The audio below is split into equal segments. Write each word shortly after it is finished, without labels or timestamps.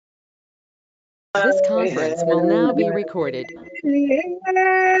This conference will now be recorded.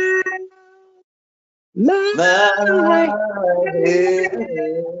 My head,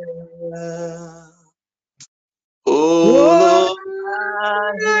 oh Lord,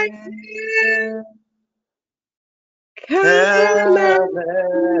 my head cometh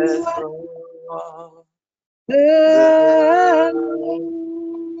from the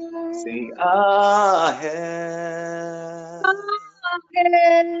sing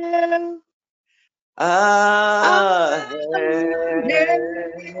I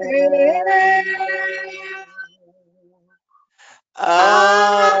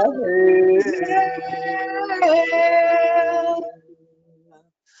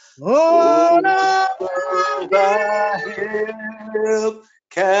oh, thy help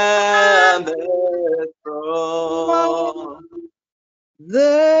cometh from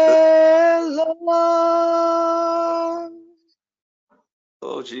the Lord.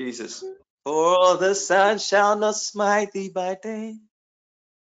 oh Jesus. For the sun shall not smite thee by day,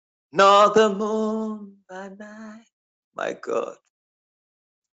 nor the moon by night. My God.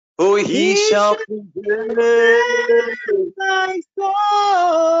 Oh, he He shall shall preserve thy soul,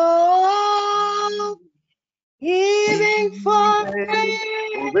 even forevermore.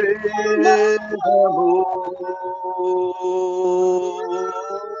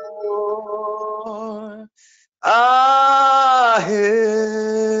 I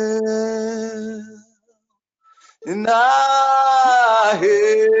hail, and I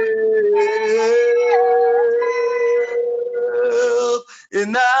hail,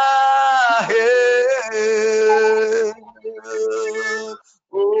 and I hail,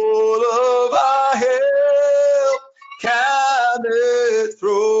 all of our help cometh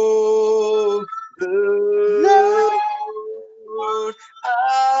from the Lord.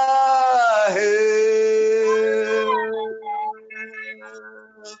 I hail,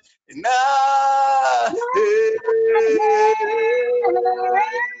 and I hail,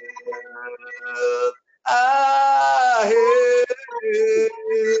 I hail,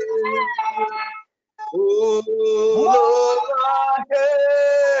 oh Lord, my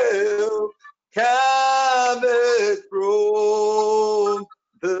help cometh from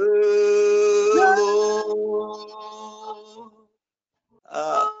the Lord.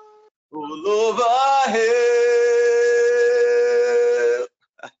 Oh Lord, my help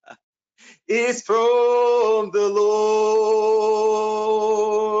is from the Lord.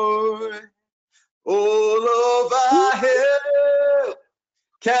 All of our help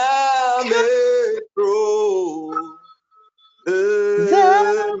cometh from the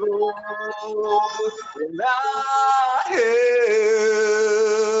Lord. And our help,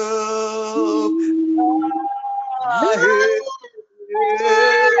 our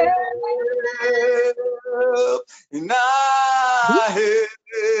help, and our help.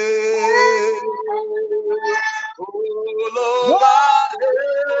 All of our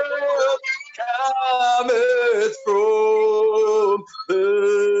help cometh from the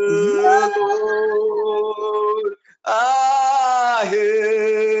Lord. I help,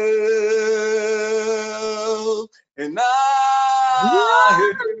 and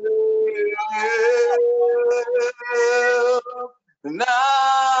I help, and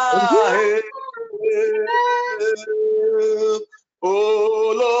I help,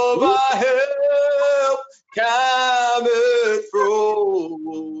 all of our help cometh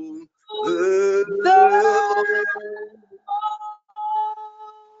from the Lord.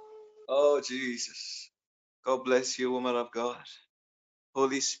 Oh, Jesus. God bless you, woman of God.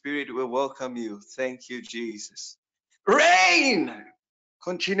 Holy Spirit, we welcome you. Thank you, Jesus. Reign!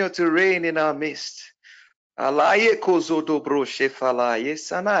 Continue to reign in our midst. I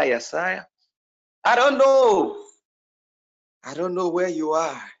don't know. I don't know where you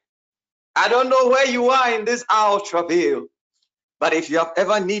are. I don't know where you are in this hour of travail. But if you have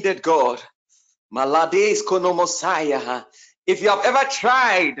ever needed God, Malades Konomosaya, if you have ever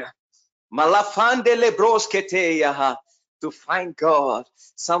tried Malafandele brosketeya, to find God.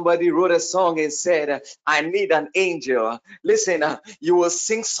 Somebody wrote a song and said, I need an angel. Listen, you will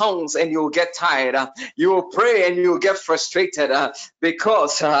sing songs and you will get tired. You will pray and you will get frustrated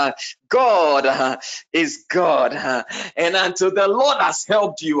because God is God. And until the Lord has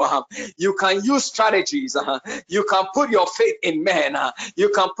helped you, you can use strategies. You can put your faith in men. You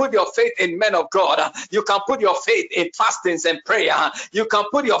can put your faith in men of God. You can put your faith in fastings and prayer. You can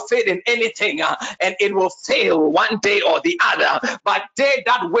put your faith in anything and it will fail one day or the the other, but they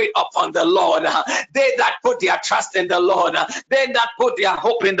that wait upon the Lord, they that put their trust in the Lord, they that put their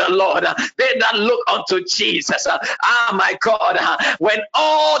hope in the Lord, they that look unto Jesus. Ah, my God, when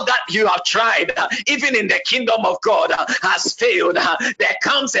all that you have tried, even in the kingdom of God, has failed, there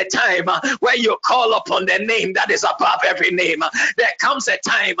comes a time where you call upon the name that is above every name. There comes a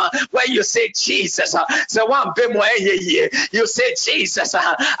time where you say, Jesus, you say, Jesus,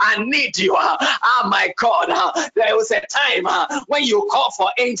 I need you. Ah, my God, there was a time when you call for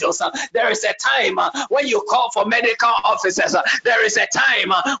angels. There is a time when you call for medical officers. There is a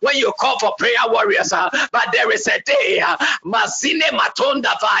time when you call for prayer warriors. But there is a day, Masine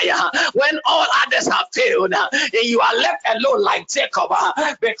Matonda Vaya, when all others have failed, and you are left alone like Jacob,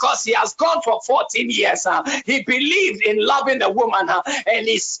 because he has gone for 14 years. He believed in loving the woman, and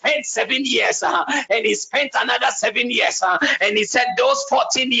he spent 7 years, and he spent another 7 years, and he said those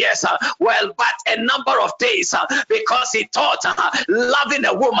 14 years, well, but a number of days, because he thought loving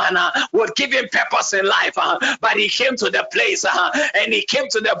a woman would give him purpose in life. But he came to the place, and he came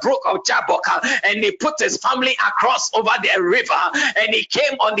to the brook of Jabbok, and he put his family across over the river, and he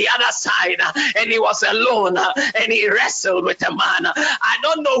came on the other side, and he was alone, and he wrestled with a man. I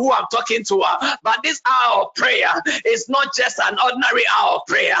don't know who I'm talking to, but this hour of prayer is not just an ordinary hour of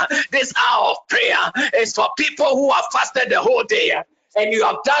prayer. This hour of prayer is for people who have fasted the whole day, and you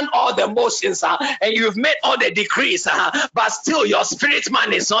have done all the motions, and you've made all the decrees, but still your spirit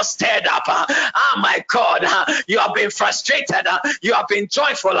man is not stirred up. Oh my God, you have been frustrated, you have been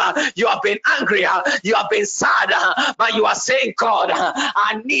joyful, you have been angry, you have been sad, but you are saying, God,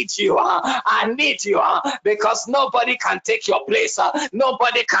 I need you, I need you, because nobody can take your place,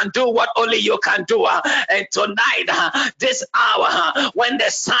 nobody can do what only you can do. And tonight, this hour, when the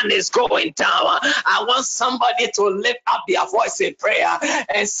sun is going down, I want somebody to lift up their voice in prayer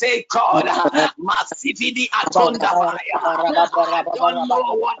and say, God, Masividi Atonda Fire. I don't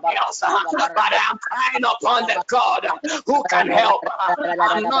know what else, but I am crying upon the God who can help.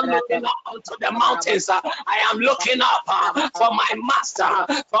 I'm not looking up onto the mountains. I am looking up for my master,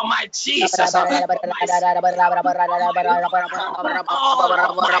 for my Jesus, for my all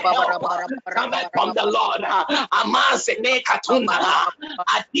of my help coming from the Lord. Amazene Katunda,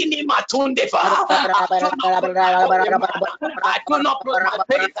 Adini Matundeva. I do not put my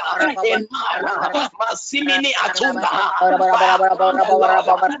faith in man. Masimini Atunda. I have found the Lord.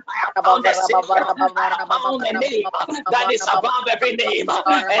 I have found the Savior. I have found a name that is above every name.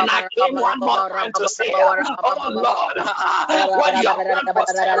 And I came one more time to say, oh Lord, what you have done for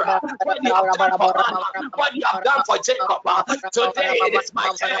Sarah, what you have done for Hannah, what you have done for Jacob, today it is my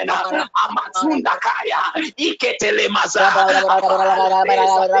turn. Amatunda Kaya, Iketele Maza,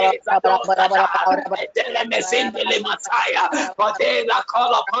 for they that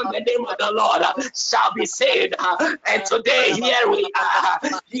call upon the name of the Lord shall be saved. And today, here we are,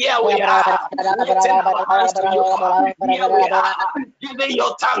 lifting our hands to you. Here we are, giving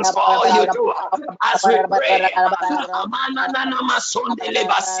your thanks for all you do. As we pray,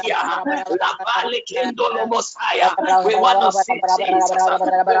 we want to see Jesus.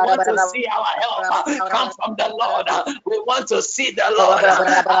 We want to see our help come from the Lord. We want to see the Lord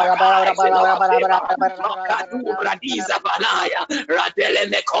arise in our favor. Makadu Radiza Balaya, Radele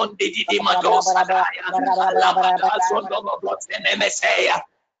Mekondi Didi Madosa Daya, Alabada Zondogo Blotsene Mesea.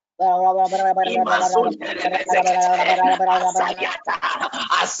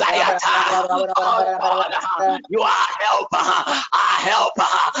 Asayata. Oh God, you are a helper, our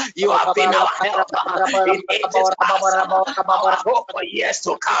helper. You have been our helper in ages past, our hope for years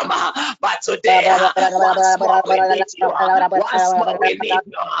to come. But today, once more we need you. Once more we need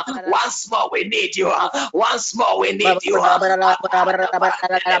you. Once more we need you. Once more we need you.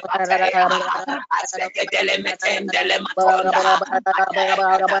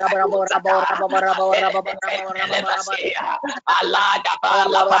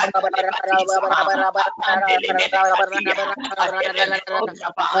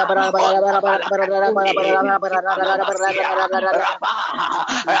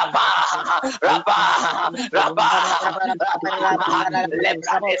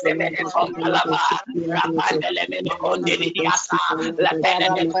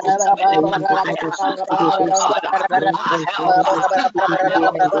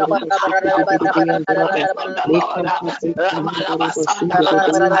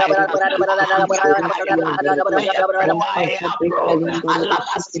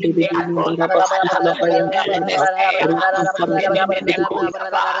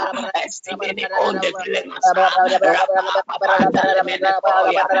 Simene konde belemasa, rapapapanda lemene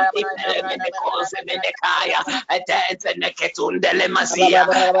koya, ipele mene koze mene kaya, etete neketunde lemasia,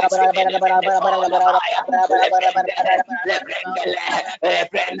 simene mene kola baya, lebrende, lebrendele,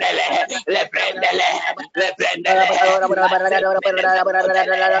 lebrendele, lebrendele, lebrendele, asembele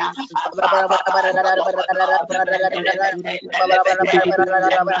mekotele, apapapanda lobodo, rendele metendele bede,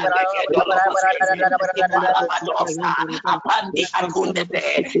 lebrande kedolo boseze, ipalabadosa, apandi katundete,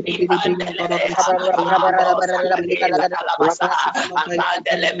 ipandelebea, mando sakate katalabasa,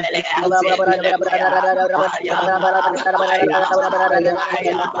 apandele mele azendele baya, ayaba, ayaba,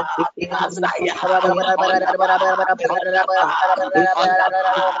 ayaba, asayaba, ondaba, ondaba, ondaba,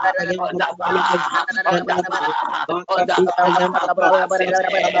 ondaba, ondaba, ondaba, asete,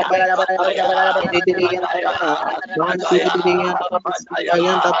 ondaya, ondaya, ondaya,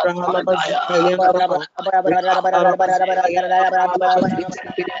 ondaya, ondaya,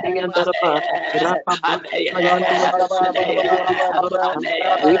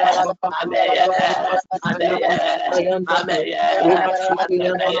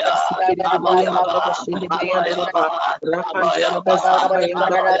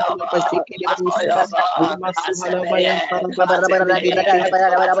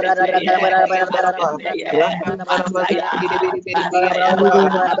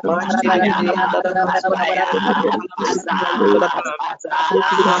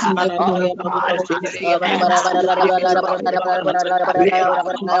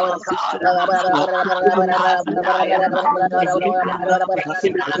 Oh God, oh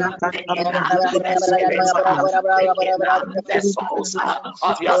God, the spirits, the vessels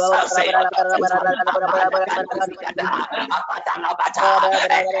of yourself, say of yourself.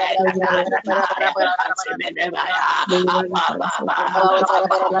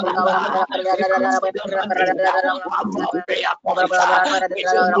 One more prayer point. It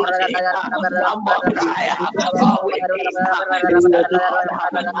will not take one more prayer. All we need is the Lord,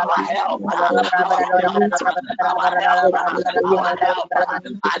 our helper, our helper, our helper, our helper.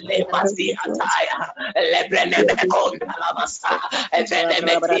 Alemasi ataya, lebrenebe kondalamasa,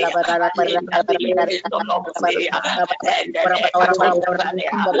 evenemeti, alindali indolomosia, atendele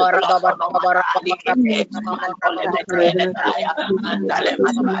katondabalea, lokonomata likete, andolemete daya, andale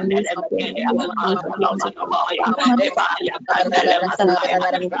masandele mekea, andolomanomoya, ebaya kandele masaya,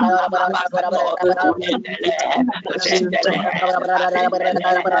 rapapapakato, alendele, alendele,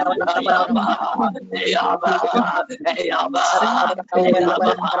 alendele, ayaba, ayaba, ayaba, ayaba,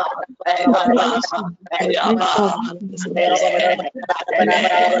 ayaba, ayaba, abele,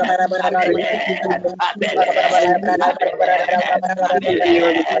 abele, abele, abele, abele, abele,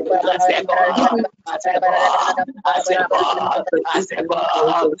 asebo, asebo, asebo, asebo,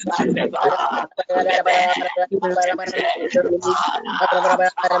 asebo, abele, abele,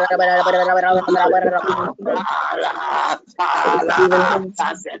 ala, ala, ala, ala,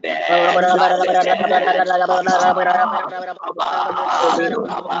 asebe, asebe,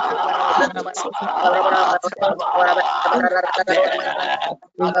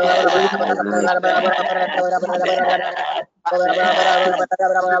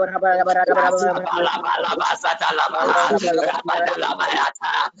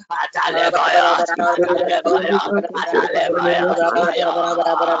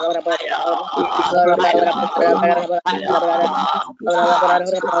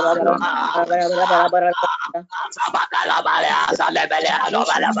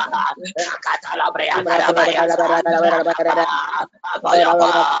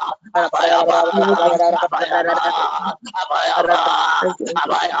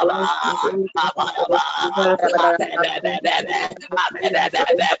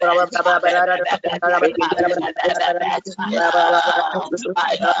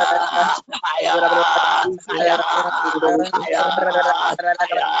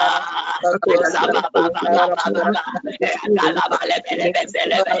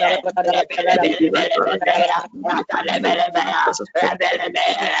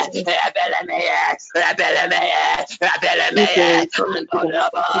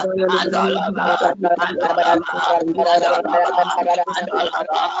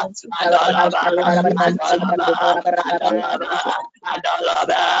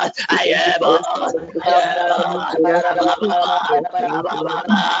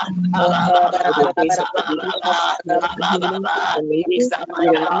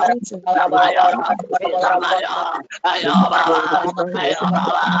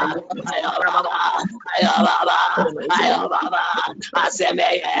 Ayababa, Ayababa,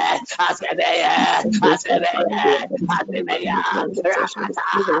 Asemeye, Asemeye, Asemeye, Asemeye, Rakata,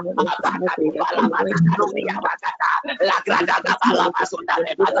 Abakatu Balabakata, Yabakata, La Grada Gabala Basunda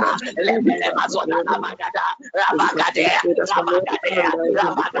Lebata, Lebele Mazona Labagada, Rabagade, Rabagade,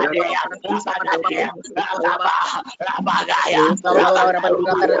 Rabagade, Rabagade, Ragaba, Rabagaya, Rabagadu,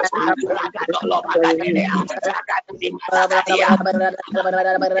 Ragadolo Bagadea, Ragadini Mazagadia,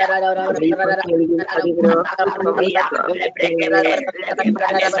 Rabia, Lebrekete,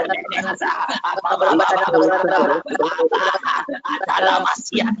 Lebrade Semeneasa, Ababa,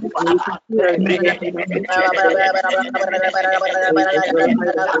 Atalamasia, Lebrekete,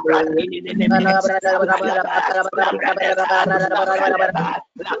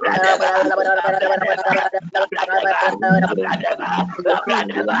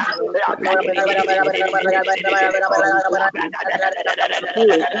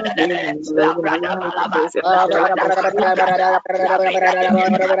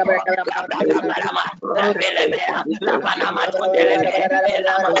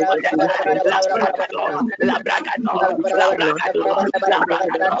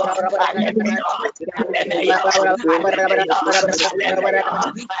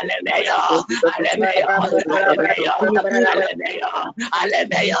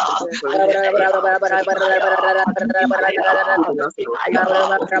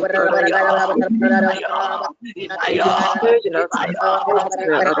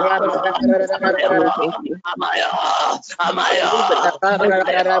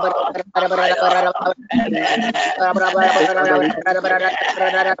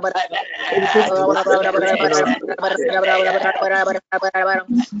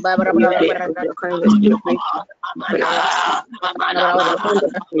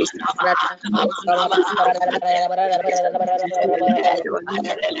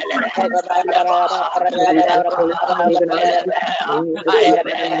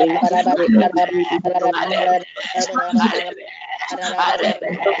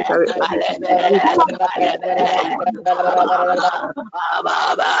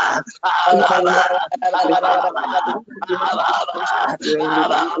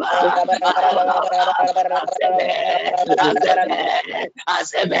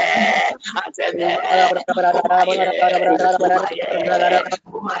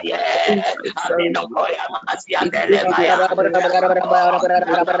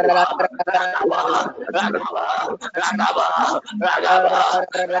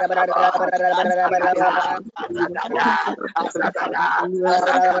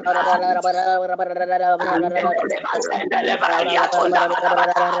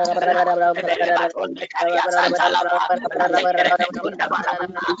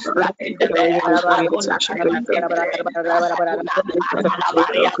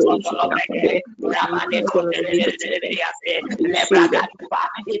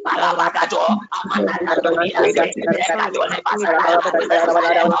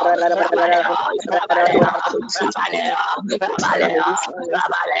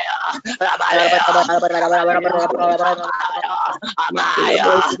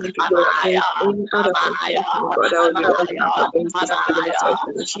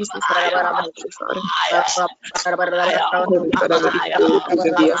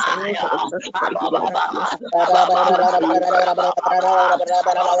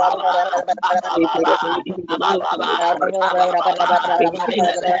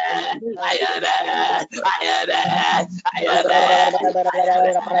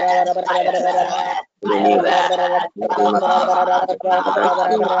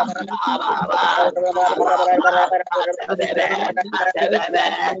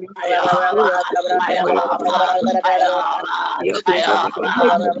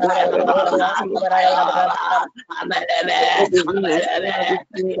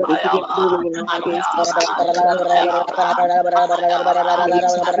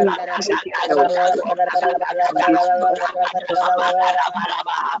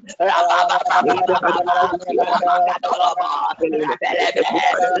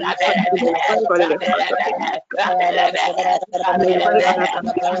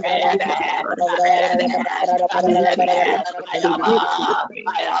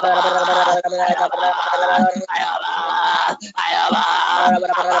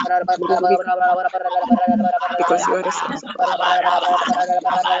 because you are the source of our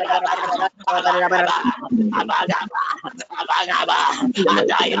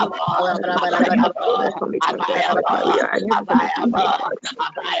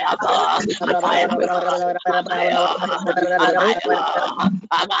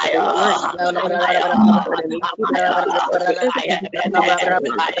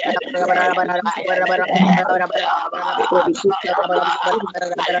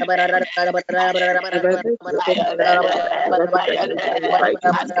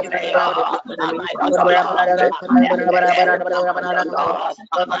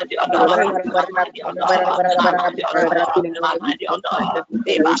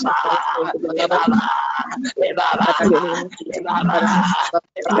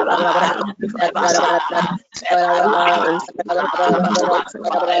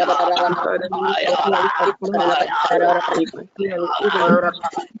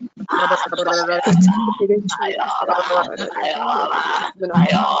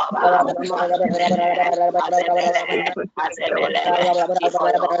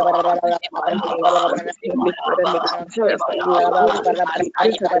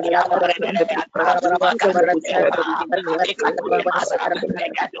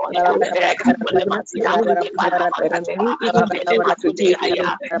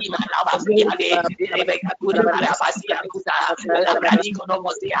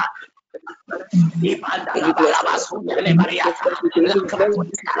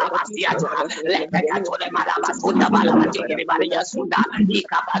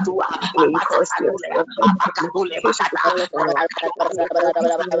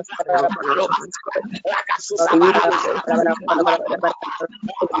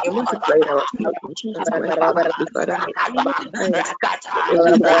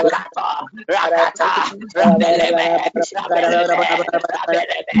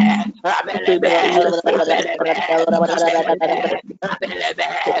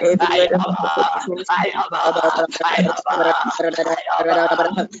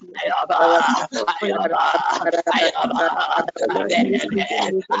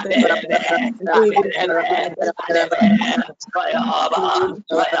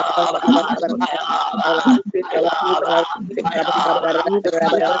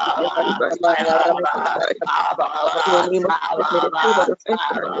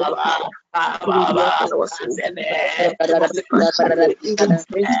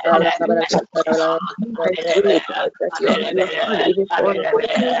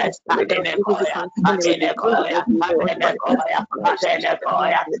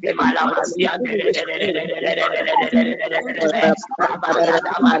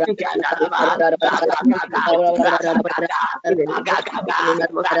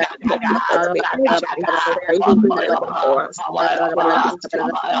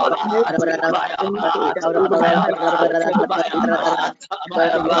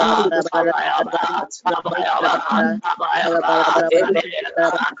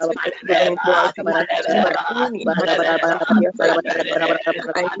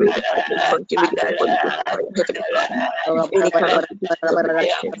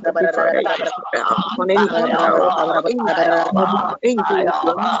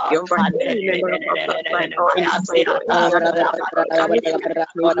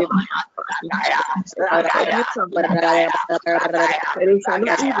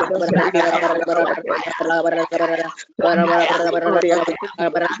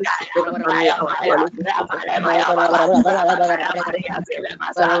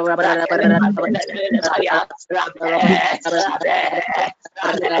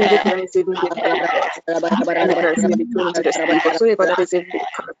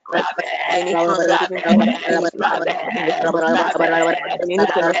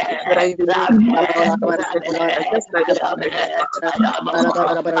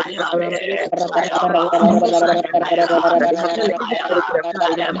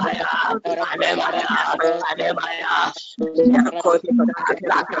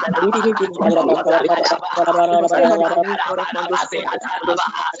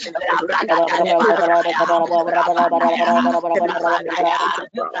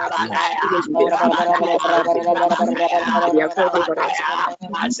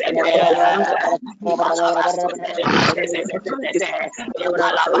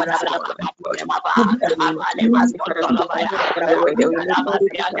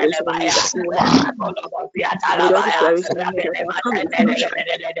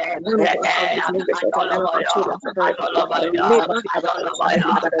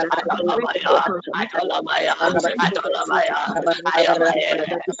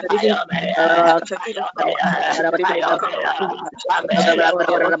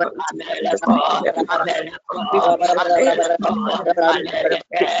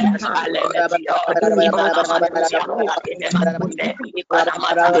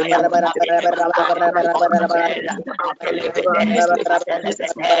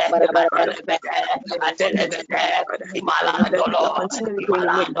Imalandolo,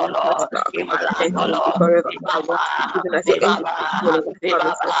 Imalandolo, Imalandolo, Ibaba, Ibaba,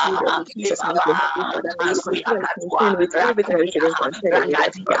 Ibaba, Ibaba, Asuya Katua,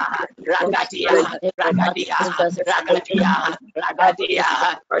 Ragadia, Ragadia, Ragadia, Ragadia, Ragadia,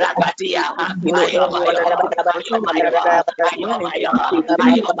 Ragadia, Ayomayo, Ayomayo, Ayomayo,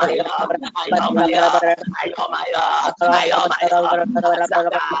 Ayomayo, Ayomayo, Ayomayo, Ayomayo,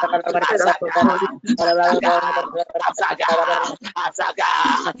 Azaga, Azaga, Azaga, Azaga, Azaga,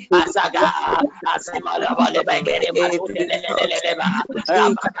 Azaga, Asimala Vale Bagere Matunde Leleba,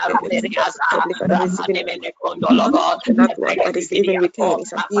 Rapata Mediasa, Rapane Mene Condologo, Ebregativiaco,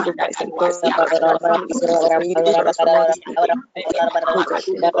 Apanda Caduasia,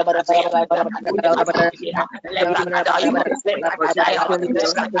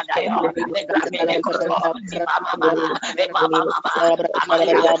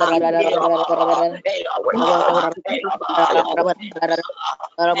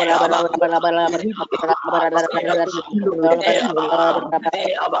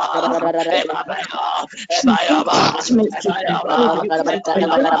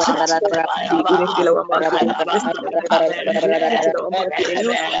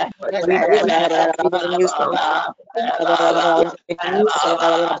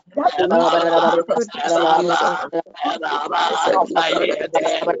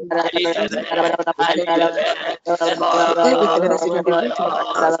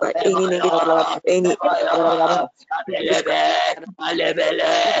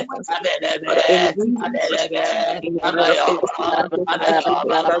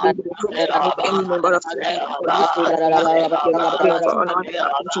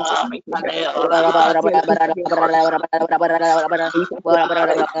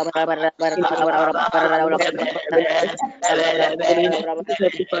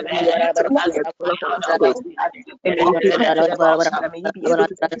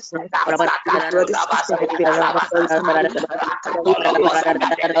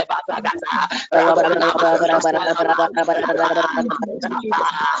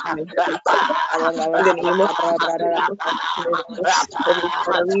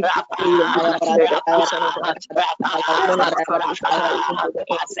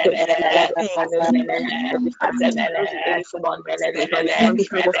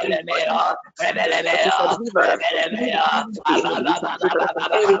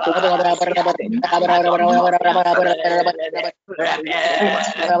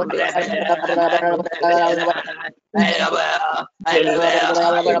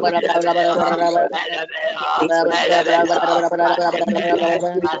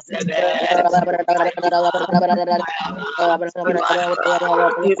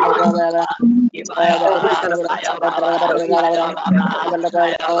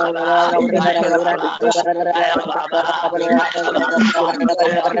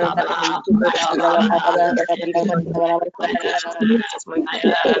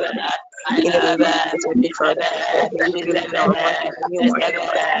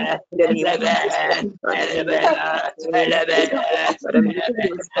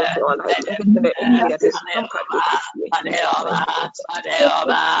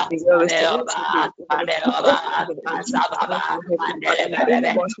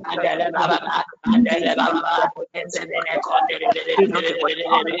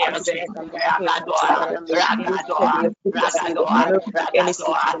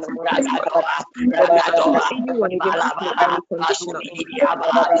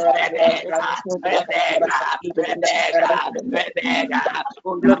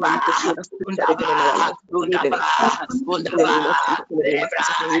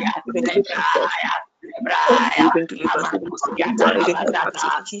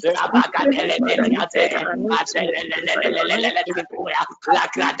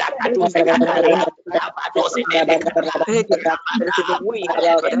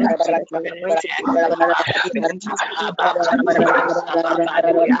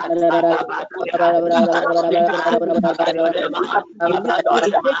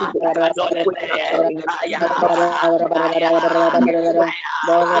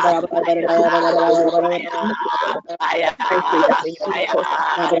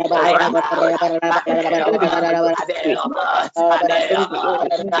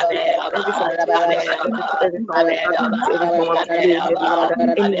 every power of darkness, every form of delay, Heavenly Father,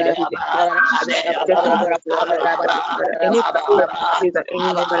 enemy that is definitely Heavenly Father, any power of darkness that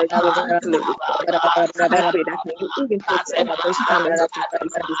any member that you have to Heavenly Father. I pray that may you even take the first garments of the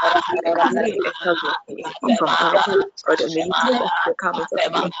face of this spirit, may establish from our Heavenly Father, may you take us the garments of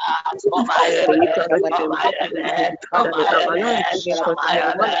faith. May you cause us to be Heavenly Father, may our life even continue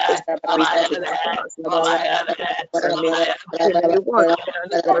to manifest great greatness for us, Father, may we walk even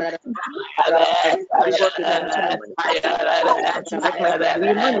until our we walk even until we manifest it. In Jesus' mighty name,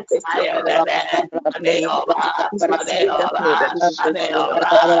 we manifest your glory. In the name of Jesus, let us know that this is the day of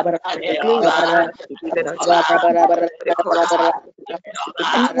God. The glory of God shall be given unto us. For the purpose of the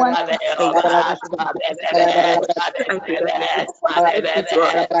anyone that is alive to manifest his destiny. I pray that may you destroy every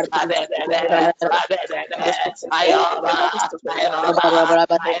draw that is put into the Heavenly Father. And just protect us from the test of Heavenly Father.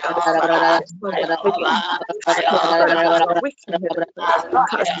 Heavenly Father, destroy the heavy Heavenly Father, cause no wicked Heavenly Father to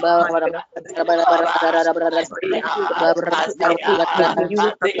cast the path even of the Heavenly Father. Lord, I pray that may you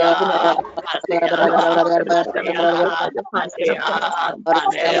lift up your heaven and lift us up, Heavenly Father, may you stretch out your hands even upon us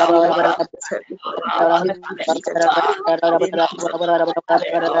and may you help us, Heavenly Father, in the name of Jesus.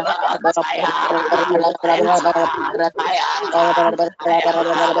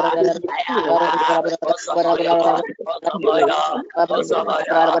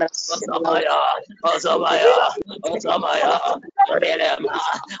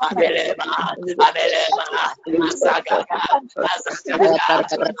 In the name of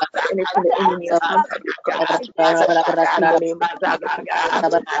Jesus. Anything the enemy has tampered with, God, in the name of Jesus,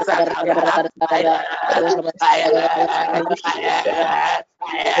 may you shield them.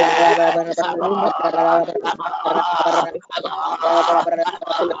 In the name of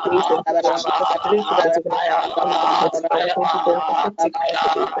celebrations, celebrations that are going to happen in 2025,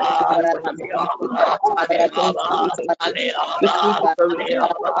 2026, 2025, 2027, 2028, we thank you for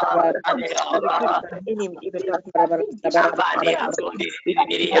redeeming us, Heavenly Father. We thank you for the enemy, even though he is Heavenly Father. We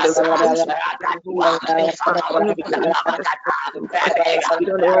thank you for the redemption of who we are, Heavenly Father. Only because we have us, Heavenly Father. We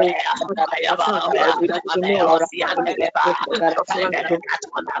don't know what our family was. We don't even know the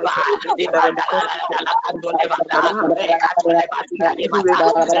point of life to Heavenly Father when the consequences come to our life. Everywhere goes to everywhere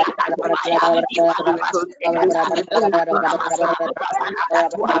goes to everywhere goes to every place. We even all of those witches, Heavenly Father, we thank you for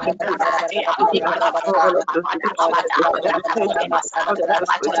all of those witches in the name of Jesus.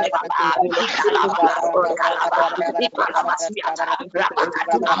 Thank you for all of them. Thank you for the redemption.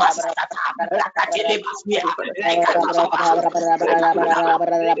 Heavenly Father, thank you for the healing. Thank you for the healing.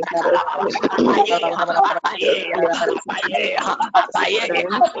 The healing process. Father, and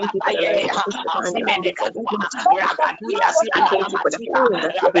we thank you for the right process and the healing for the healing process. We thank you for the healing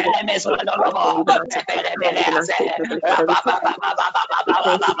that you're doing even unto this time, even unto this Heavenly Father. We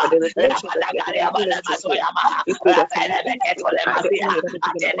thank you for the revelation that you're doing healing to. We pray that you the enemy that is even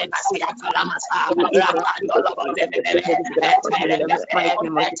upon his head. Every evil spirit that is against the head is even upon him in the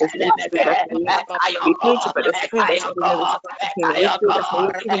mighty name of Jesus. We pray that we thank you for the strength that you're going to restore to him. We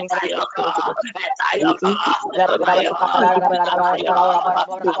pray that may you even increase the strength to God. May you increase the strength that you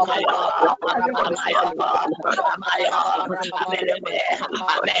continue to be strong for him. We thank you for everything that's happening, Heavenly Father. Heavenly Father, your hands, Heavenly Father.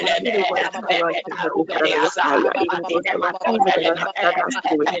 Continue to run around him, Heavenly Father. Let the fire even go to run everything that has to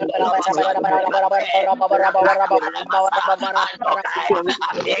do with him. In Jesus' mighty name, Heavenly Father. We pray we declare the truth,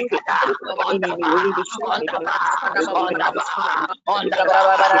 Heavenly Father. The enemy will be destroyed even in his family, even in his family. Heavenly Father. We pray that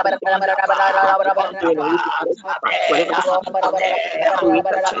we declare his back, whatever the weapon formed against him, every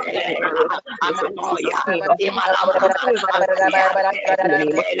rejection of any arrows of sickness or disease or pain or whatsoever that is coming against him. In the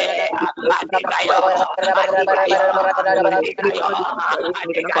name of Jesus, we declare it destroyed. We declare it destroyed. In the name of Jesus, we declare it even upon his life, Heavenly Father.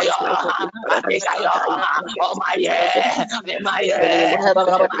 And his father, we come against it in the name of Jesus. In the name of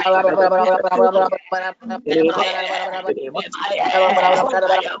Jesus, Heavenly Father, we pray for total. In the name of Jesus, in the name of Jesus, total.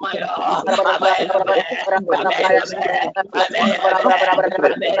 Whatever somebody says, Heavenly Father, thank you for the testimony. Thank you for the testimony.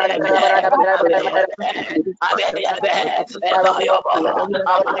 We do for testimony, Heavenly Father. We are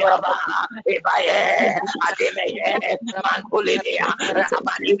not going to be thank you, Jesus. We thank you for the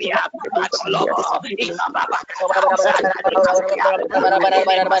people that here this evening.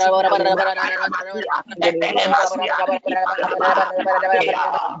 Thank you for the people that here in the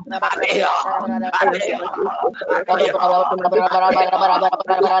name of Jesus. In the name of Jesus. I am so grateful for your fire.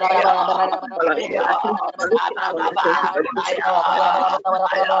 For my victory. Well, I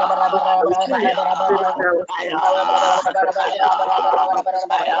thank you for lifting us and I thank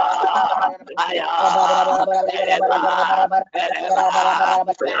you for pushing us. We tell you, spirit of power, Heavenly Father.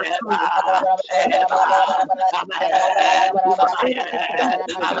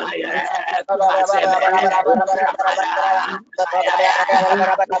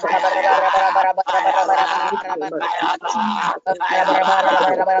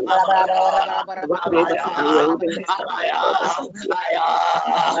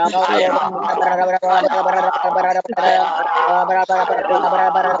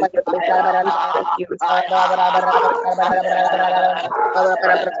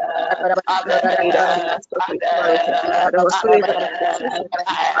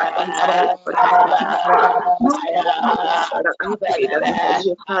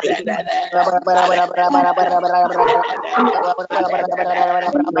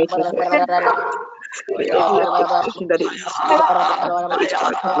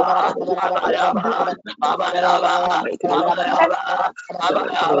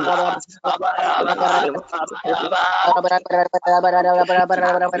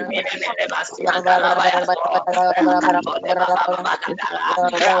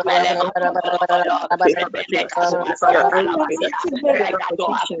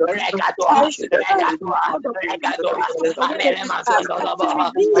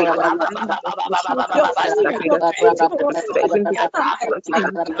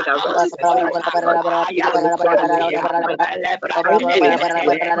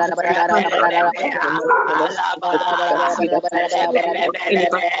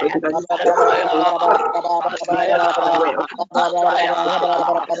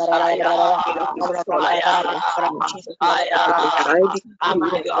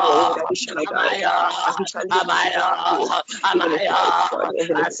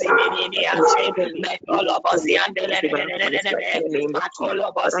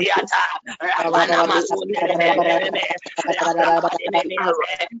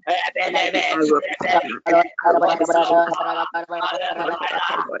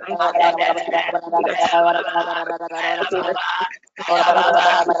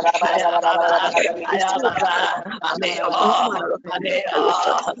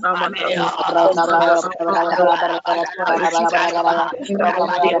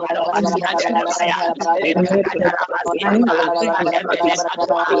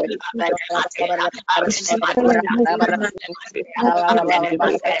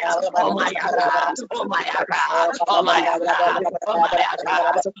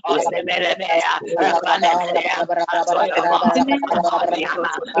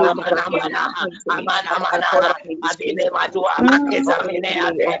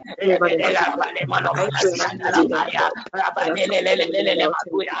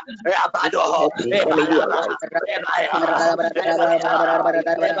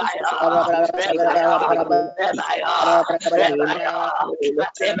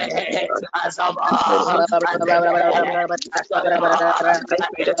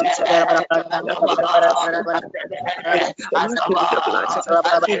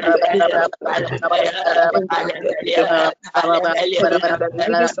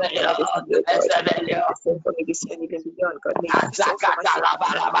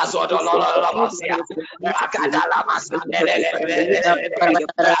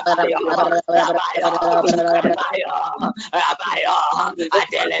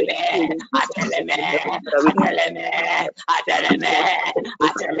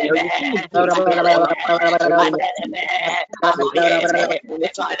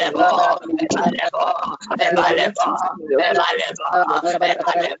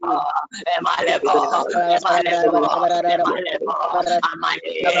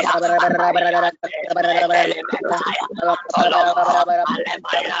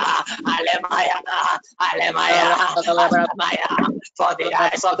 For the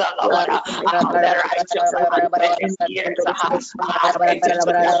eyes of the Lord upon the righteous and his ears are attentive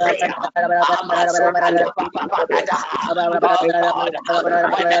to their prayer. Oh God,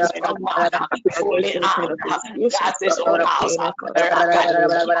 when the strong man fully armed guards his own house,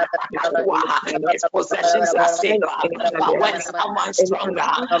 his possessions are safe. But when someone stronger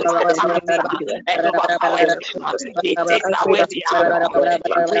comes with him and overpowers them, he takes away the armor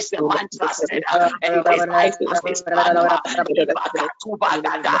in which the man trusted and his eyes to his blood.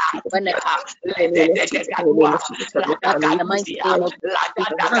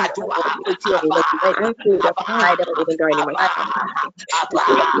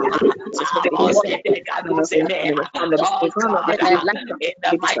 Oh God, in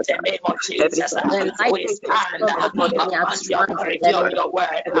the mighty name of Jesus, we stand upon your authority of your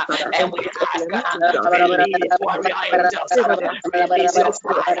word and we ask, release warrior angels, release your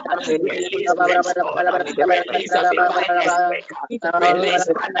fire, release brimstone, release your divine earthquake, Release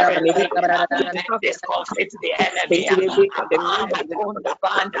and release and discomfit the enemy. Amanda Kunda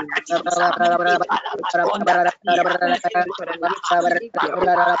Banda Katiza, Ipalamasonda Katia,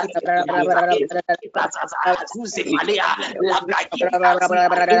 Zuzi Malia, Labrakini Azia,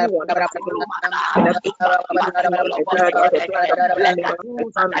 Kulumaka, let the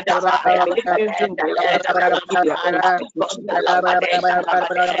truth and the fire and the letter and the Labadenda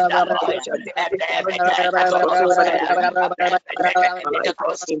Labadenda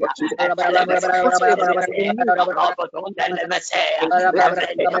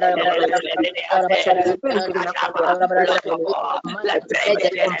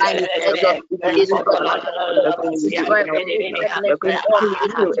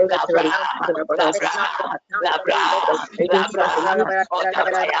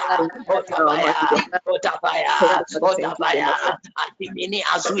Antimini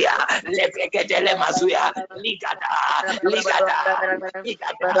Azuya, Levekele Mazuya, Ligada, Ligada,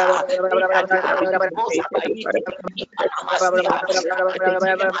 Ligada, Ligada, Mosabaiti, Ikanamasia,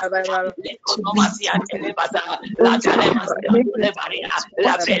 Lekonomasia, Telebaza, La Talemasia, Lebaria,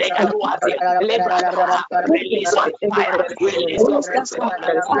 La Berecaluasia, Lebrada, release on fire, release your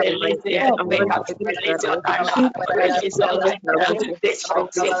fire, release the earthquake, release your thunder, release your lightning,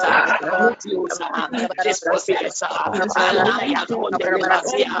 disrupt Caesar, diffuser, dispossessor, Alaya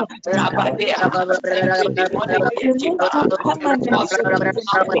Condelebasia, Rabadea, every demonic gatekeeper, the strong man, Jesus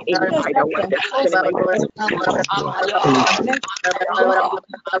Christ,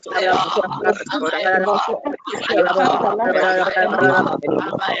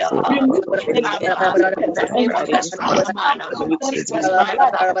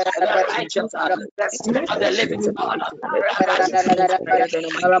 the righteous, the Spirit of the living God.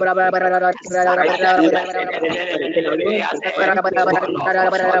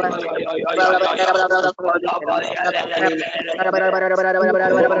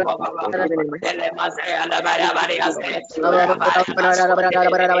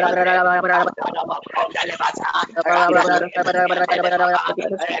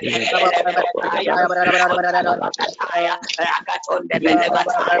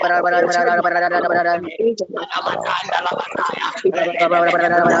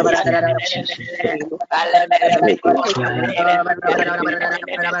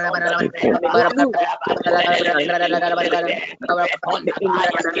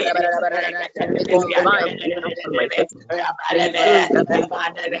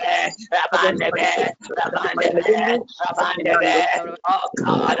 Oh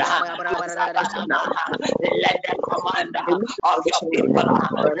God, let the commander of your people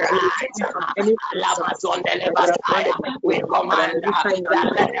rise. We command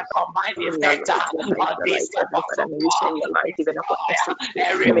that let the combined effect of these weapons of war destroy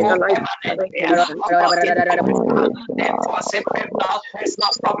and remove permanently the possible personal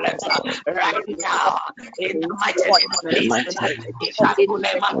problems right now in the mighty name of Jesus.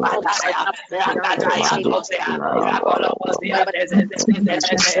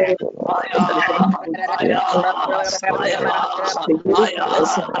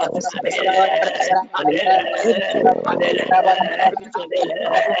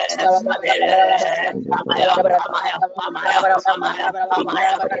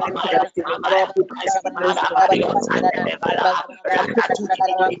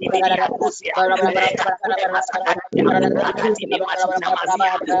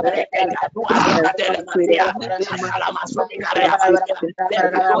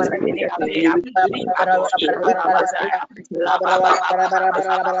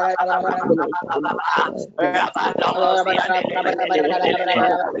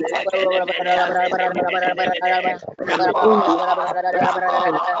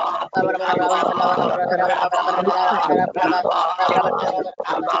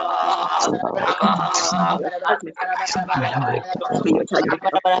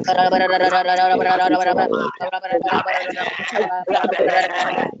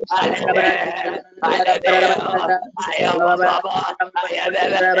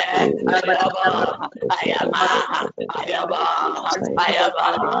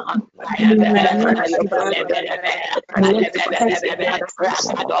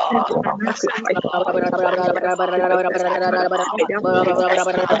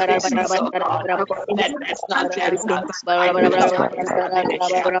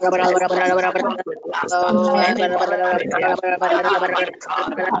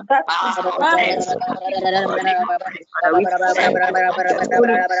 Holy Spirit, Father, we thank you, Jesus.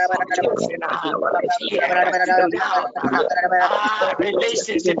 Holy Spirit, in our life, Yes, Father, we now. thank you, Lord.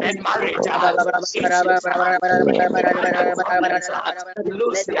 Relationship Even this and time, marriage Lord, issues in the marital Father, problems.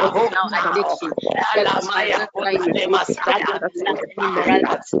 Lose let their every hold now now. power addiction, Alamaya sexual, Kotale we stop Messiah. lust, interfering. We We bind immorality,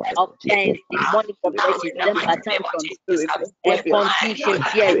 that offense, demonic now oppression, in the temper, mighty name of tantrum, Jesus. We confusion, bind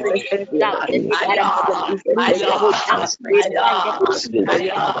fear, if there's rejection, anything doubt, in despair, this Father, problem, if there's lose any their hold now. offense, We mighty bind them God, in let the the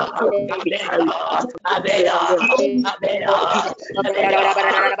power mighty be carried out. Let the name of Jesus. in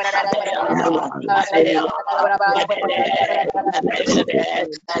the mighty name of Jesus.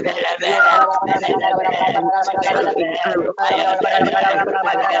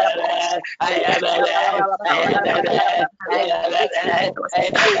 Every arrow from the enemy,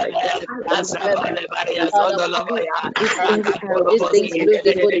 every These things lose the hold in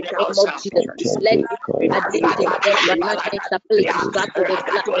the name of Jesus. Let addiction, death, stagnation, instability, struggle,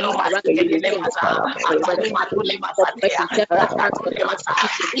 lack, immorality, sin, oppression, temper, tantrum,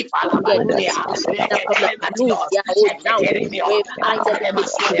 confusion, fear, that problem lose their hold now. We bind them in the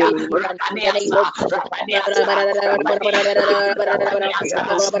name of Jesus. I pray that none of them are close to the mighty God. None of them are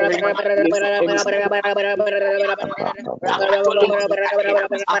close to the mighty God. Any plan of the enemy,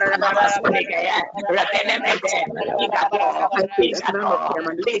 every plan, ever plans against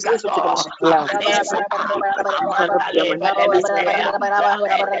anyone, against their progress, I pray that we neutralize it by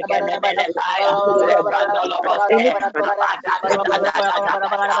the blood of Jesus in the mighty name of Jesus.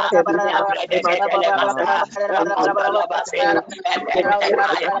 I pray for the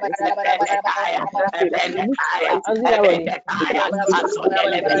enemy. I pray that Jesus is speaking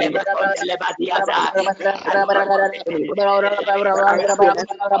to the people against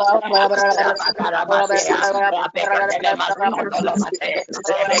every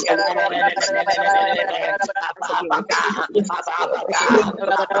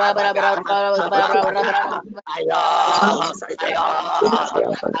Ayo, ayo,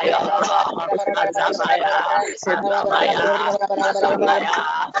 ayo, Azamaya, Azamaya, Azamaya,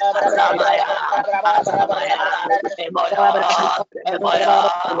 Azamaya, Azamaya, Eboyo,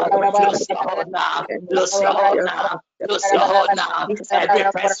 Eboyo, loose your hold now, loose your hold now, loose your hold now, every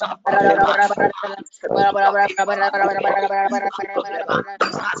personal problem, your people, physical problem,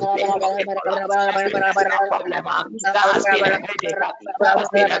 that has been talking for long, every personal problem, that has been a headache, that has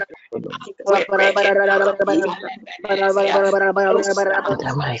been a we break it now. Loose now.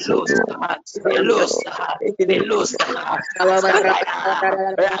 Be loose now. Be loose now. Be loose now. Azagaya.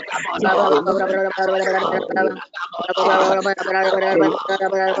 Ragamono. Ragamono. Ragamono. Ragamono.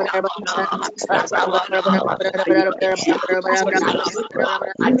 Ragamono. Ragamono. Ayikidea. Soyalababa.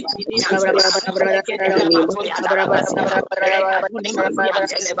 Adidini ansia. in the Lekedele name of mazoya darabazia. Rekaduni mazia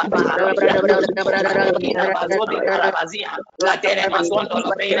telebaba. Yadozo. Lakina bazodi karabazia. La tene mazondo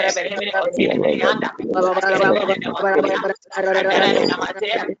lo bere bere bere otine merianda. La tene mene ne motoya. La tene ne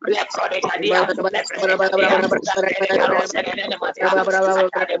mate. Le prode kadia. Le prede kadia. La tene karose ne matia. La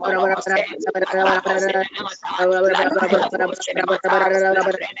tene momo mose. La kako se ne mata. La tene kose ne mata. La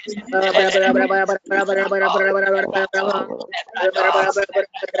tene ne ne ne ne. Le brando. Le brando. Le brando.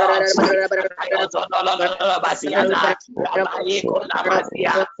 Le brando. Kayo zono lo lo lo basiata. Rabai con la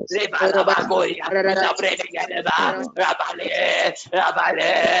mazia. Le balabagoya. La prede gadeba. Rabale,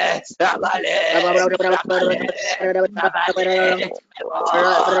 Rabale, Rabale, Rabale, Rabale,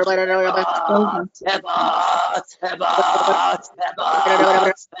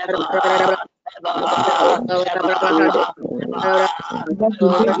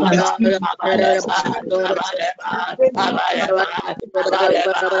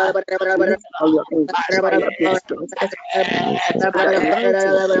 all your angels fire against them.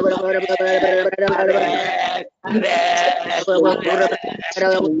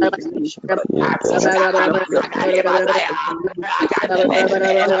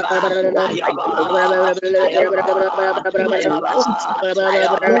 Father,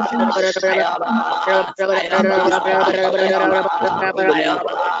 we and we believe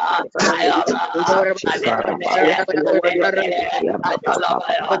God. Father, your people and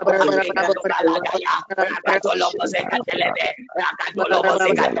believe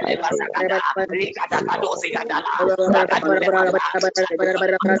in the name of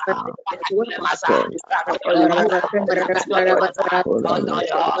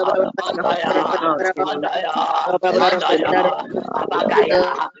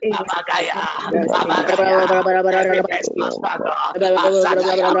Father, we and the word of every personal struggle, by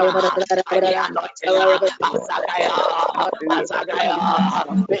the anointing, Azagaya,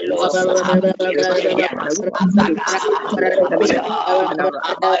 Velosa, Ibrahim, Azaga, Rebio,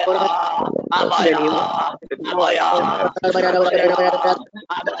 Abaya, in the name of Jesus, Lord Almighty,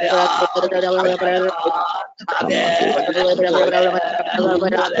 Lord, implement your will in Let your the voices name of of Jesus. Lord,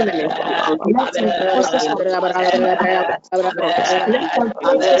 we speak let your in the voices name of Jesus. Any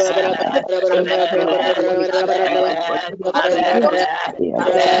spirit that will make us mighty God, to lead us into the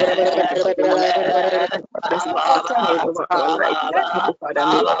into the name of Jesus. Just to take control over our life.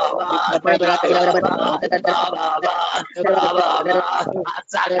 Heavenly Father, may the Bible says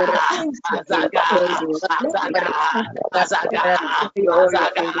Heavenly Father, may your cleansing of your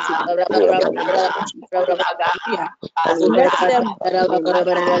cleansing in the name of Jesus. yeah. And we Let just them in the name of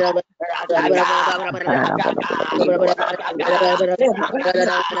Jesus. And we name of financial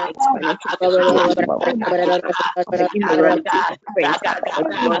security, Heavenly Father. And immorality, friends, that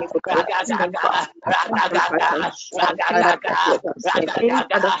money for the kingdom come. Heavenly Father, and strengthen us, support us, and any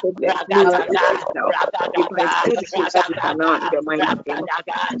other problem move it right now. We bind every hatred now in the mighty name of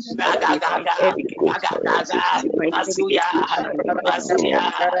Jesus. Father, we bind every hatred. We bind every hatred now in the mighty name of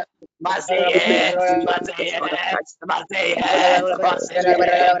Jesus. We pray that you will give us all the hearts to hear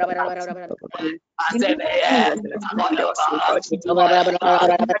the heart of God. In Jesus, and as we lead our soul,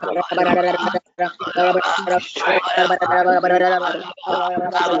 God, in Jesus, the heart of God, to destroy Heavenly Father. In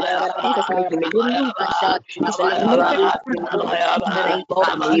Jesus' mighty name, may they lose their soul. You say you make them to lose their soul.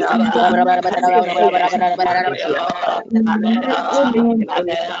 Heavenly Father, may you give them everything that they are and any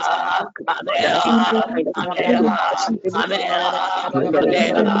that any kind of evil forces in the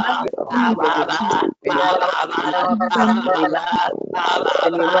name of Jesus. In the name of Jesus. In the name of Jesus. In the name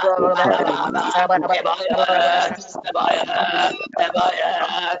of Jesus. In the name of Jesus. In the name of Jesus.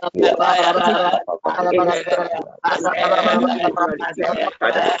 Any immorality, Heavenly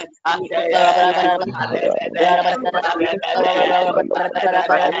Father, any evil, any hatred, Heavenly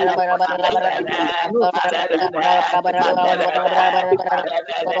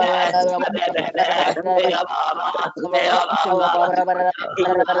Father, may you remove it in the name of Jesus. Heavenly Father,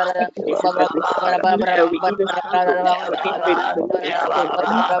 Father, any sicknesses, Heavenly Father, that we even struggle with,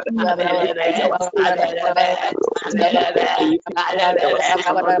 our infirmity, Heavenly Father,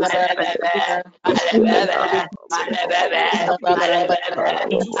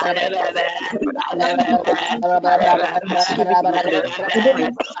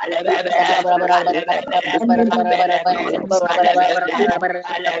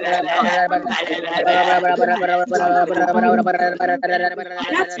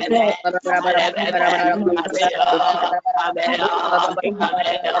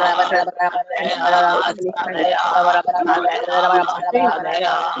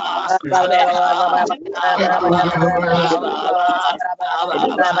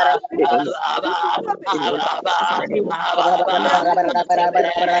 discourage our soul, Heavenly Father. May you prepare our soul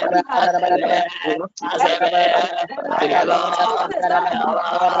from all those sicknesses. In the name of Jesus.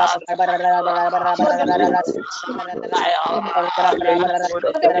 In Jesus' mighty name,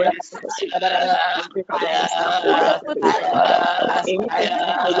 Heavenly Father, everything that is not fine, now in Jesus' mighty name. That's fair. Any kind of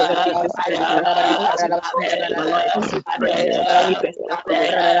God of the world, any physical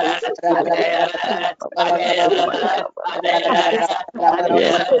benefits in my life, any personal problem,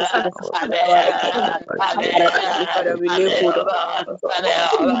 any Father, we lay hold of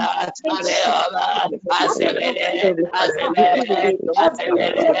Heavenly Father, you even need your chaos.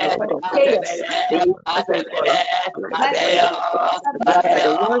 May you cancel all of in the mighty name of Jesus. Heavenly Father,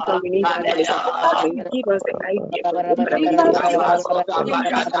 the ones that we need the knowledge of, may you give us the idea, Heavenly Father,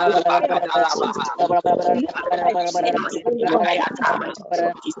 may you guide us in the mighty name of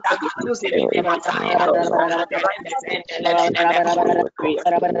Jesus. In the mighty name of Jesus. Heavenly Father, prayer.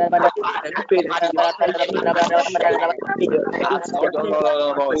 And we pray that you strengthen us. May your guidance be upon us.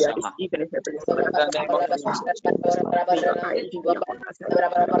 Prayer this evening, Heavenly Father. May your guidance be upon us,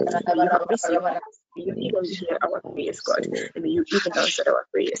 Heavenly Father. May you have mercy upon us. May you even hear our prayers, God. And may you even answer our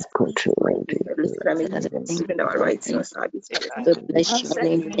prayers. Heavenly Father, may you even our right to us. We bless your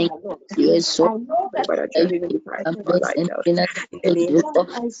name. Thank you. So Father, you have even deprived our amazing lives out. in us In the to name do. of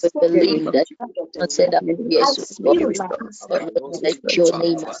We the name believe of that Jesus. answered our In the name of prayers, Jesus. oh May God. you restore us. Lord, we May you bless restore your us.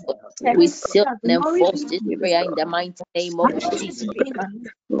 name, oh God. May you We restore seal and enforce this May you prayer in restore the mighty name of May you Jesus. restore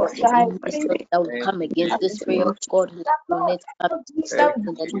In Jesus' mighty Anything name. that will come against In this the name prayer, of oh God, let it come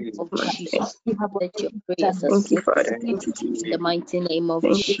in the name of mighty name. Jesus. Let your prayers are Thank you, sealed Father. Thank you, Jesus. in the mighty name of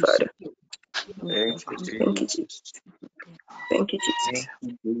Thank you, Jesus. Father. Thank you, Jesus. Thank you, Jesus.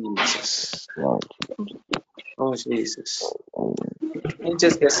 Oh, Jesus. Can you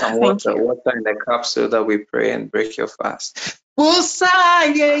just get some Thank you. water in the cup so that we pray and break your fast?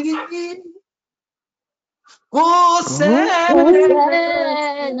 Hosanna,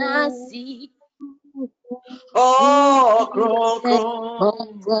 see. Oh, kron.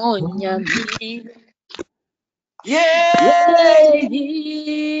 Yeah.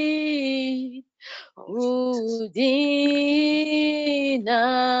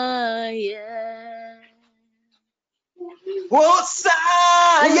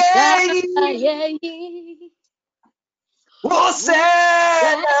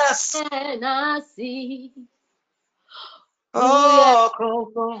 Oh,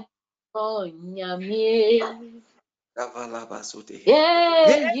 kron.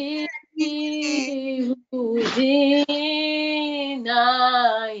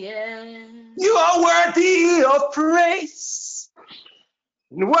 You are worthy of praise,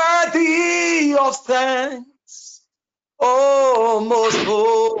 worthy of thanks, oh most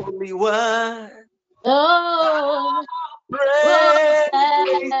holy one.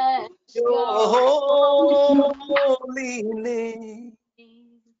 Praise your holy name.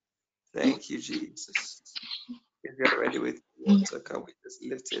 Thank you, Jesus. If you're ready with water, can we just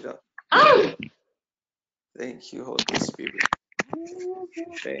lift it up? Thank you, Holy Spirit.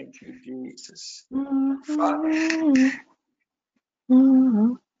 Thank you, Jesus. Father,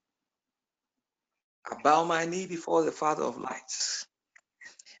 I bow my knee before the Father of lights.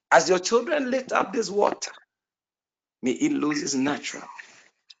 As your children lift up this water, may it lose its natural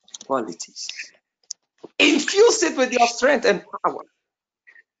qualities. Infuse it with your strength and power.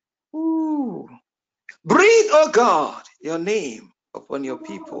 Ooh. Breathe, oh God, your name upon your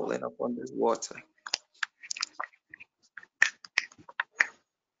people and upon this water.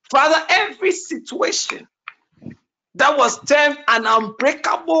 Father, every situation that was termed an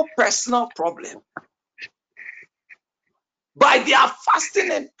unbreakable personal problem, by their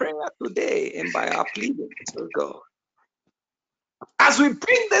fasting and prayer today and by our pleadings, oh God, as we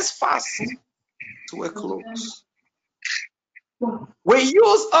bring this fast to a close, we use,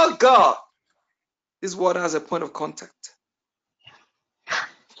 oh God, this water as a point of contact.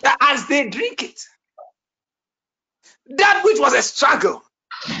 That as they drink it, that which was a struggle,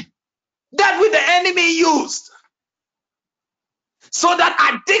 that which the enemy used, so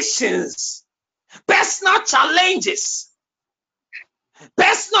that addictions, personal challenges,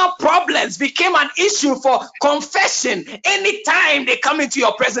 personal problems became an issue for confession. Anytime they come into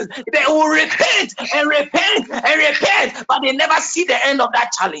your presence, they will repent and repent and repent, but they never see the end of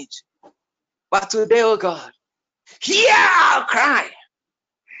that challenge. But today, oh God, hear our cry.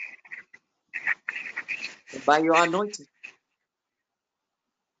 By your anointing,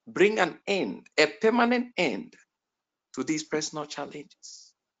 bring an end, a permanent end to these personal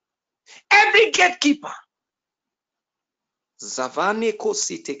challenges. Every gatekeeper, Zavane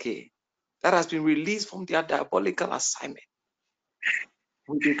Kositeke, that has been released from their diabolical assignment,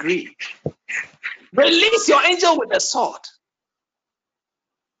 we decree, release your angel with the sword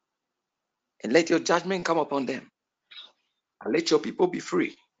and let your judgment come upon them. And let your people be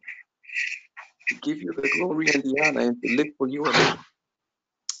free to give you the glory and the honor and to live for you alone.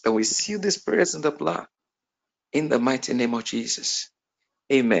 And we seal this prayers in the blood in the mighty name of Jesus.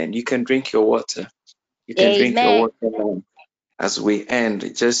 Amen. You can drink your water. You can drink your Amen. water now. As we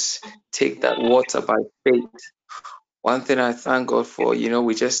end, just take that water by faith. One thing I thank God for,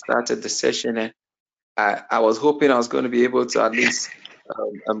 we just started the session and I was hoping I was going to be able to at least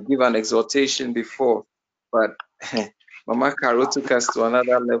give an exhortation before, but Mama Caro took us to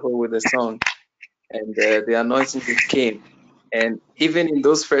another level with the song, and the anointing just came. And even in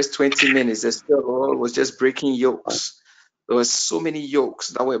those first 20 minutes, the Spirit of the Lord was just breaking yokes. There were so many yokes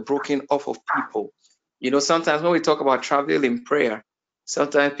that were broken off of people. Sometimes when we talk about travel in prayer,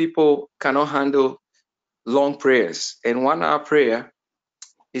 sometimes people cannot handle long prayers, and 1 hour prayer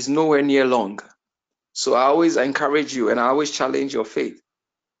is nowhere near long. So I always encourage you and I always challenge your faith.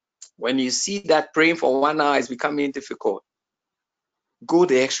 When you see that praying for 1 hour is becoming difficult, go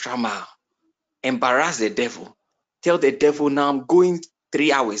the extra mile, embarrass the devil. Tell the devil, now I'm going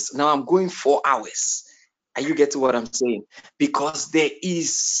 3 hours, now I'm going 4 hours. Are you getting what I'm saying? Because there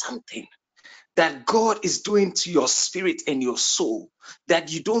is something that God is doing to your spirit and your soul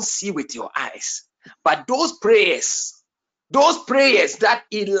that you don't see with your eyes. But those prayers that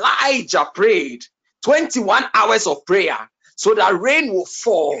Elijah prayed, 21 hours of prayer, so that rain will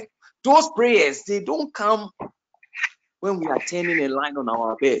fall, those prayers, they don't come when we are turning a line on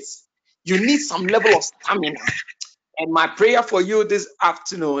our beds. You need some level of stamina. And my prayer for you this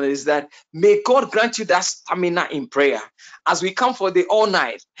afternoon is that may God grant you that stamina in prayer. As we come for the all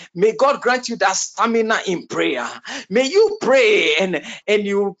night, may God grant you that stamina in prayer. May you pray and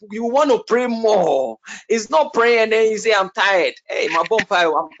you want to pray more. It's not prayer and then you say, I'm tired. Hey, my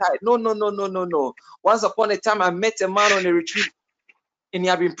bonfire, I'm tired. No. Once upon a time, I met a man on a retreat and he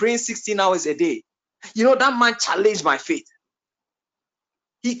had been praying 16 hours a day. You know, that man challenged my faith.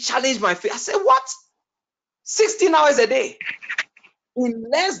 He challenged my faith. I said, what? 16 hours a day. In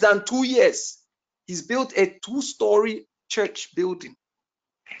less than 2 years, he's built a 2-story church building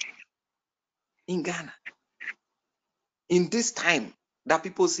in Ghana. In this time that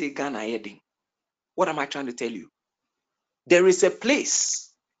people say Ghana heading, what am I trying to tell you? There is a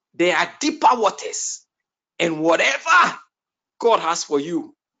place, there are deeper waters, and whatever God has for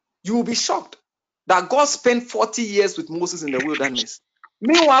you, you will be shocked that God spent 40 years with Moses in the wilderness.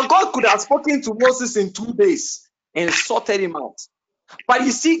 Meanwhile, God could have spoken to Moses in 2 days and sorted him out. But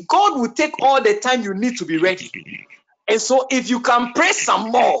you see, God will take all the time you need to be ready. And so if you can pray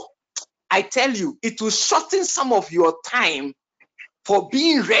some more, I tell you, it will shorten some of your time for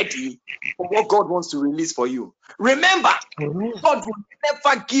being ready for what God wants to release for you. Remember, God will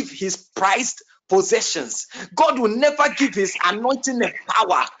never give his prized possessions. God will never give his anointing and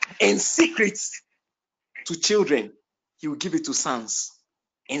power and secrets to children. He will give it to sons.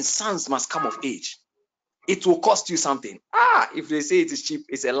 And sons must come of age. It will cost you something. If they say it is cheap,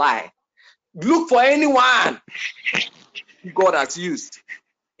 it's a lie. Look for anyone God has used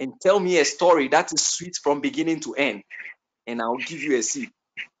and tell me a story that is sweet from beginning to end, and I'll give you a seed.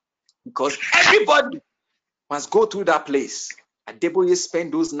 Because everybody must go through that place. Adeboye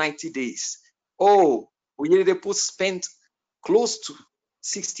spent those 90 days. Oyedepo spent close to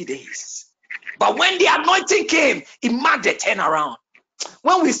 60 days. But when the anointing came, it marked the turnaround.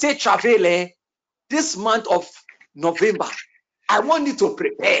 When we say Travailing, this month of November, I want you to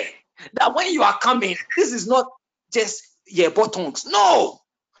prepare that when you are coming, this is not just your buttons. No.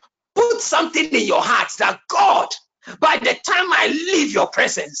 Put something in your heart that God, by the time I leave your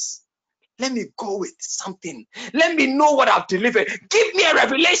presence, let me go with something. Let me know what I've delivered. Give me a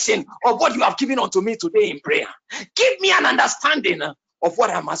revelation of what you have given unto me today in prayer. Give me an understanding of what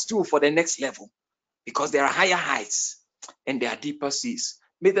I must do for the next level. Because there are higher heights and there are deeper seas.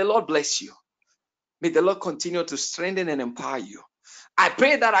 May the Lord bless you. May the Lord continue to strengthen and empower you. I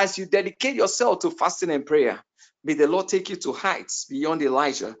pray that as you dedicate yourself to fasting and prayer, may the Lord take you to heights beyond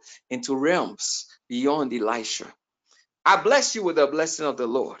Elijah, into realms beyond Elisha. I bless you with the blessing of the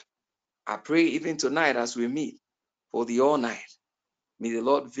Lord. I pray even tonight as we meet for the all night, may the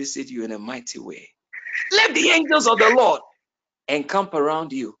Lord visit you in a mighty way. Let the angels of the Lord encamp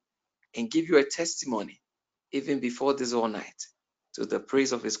around you and give you a testimony even before this all night to the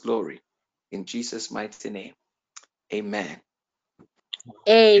praise of his glory. In Jesus' mighty name, amen.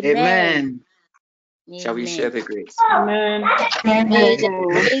 Amen. Shall we share Amen. the grace? Amen. May the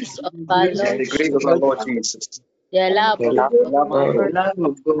grace of our And Lord the grace of Jesus our Lord Christ, Jesus, the love of the God, love of The God, love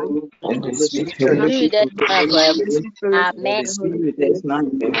of God and the and the sweet sweet be fellowship with fellowship us of the now Holy and and forever. the Spirit sweet fellowship Amen. of be the Holy with us Spirit now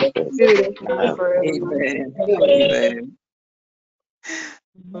and forever. be with us now and forevermore. Amen. Amen. Amen.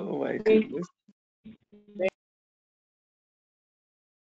 Oh my goodness.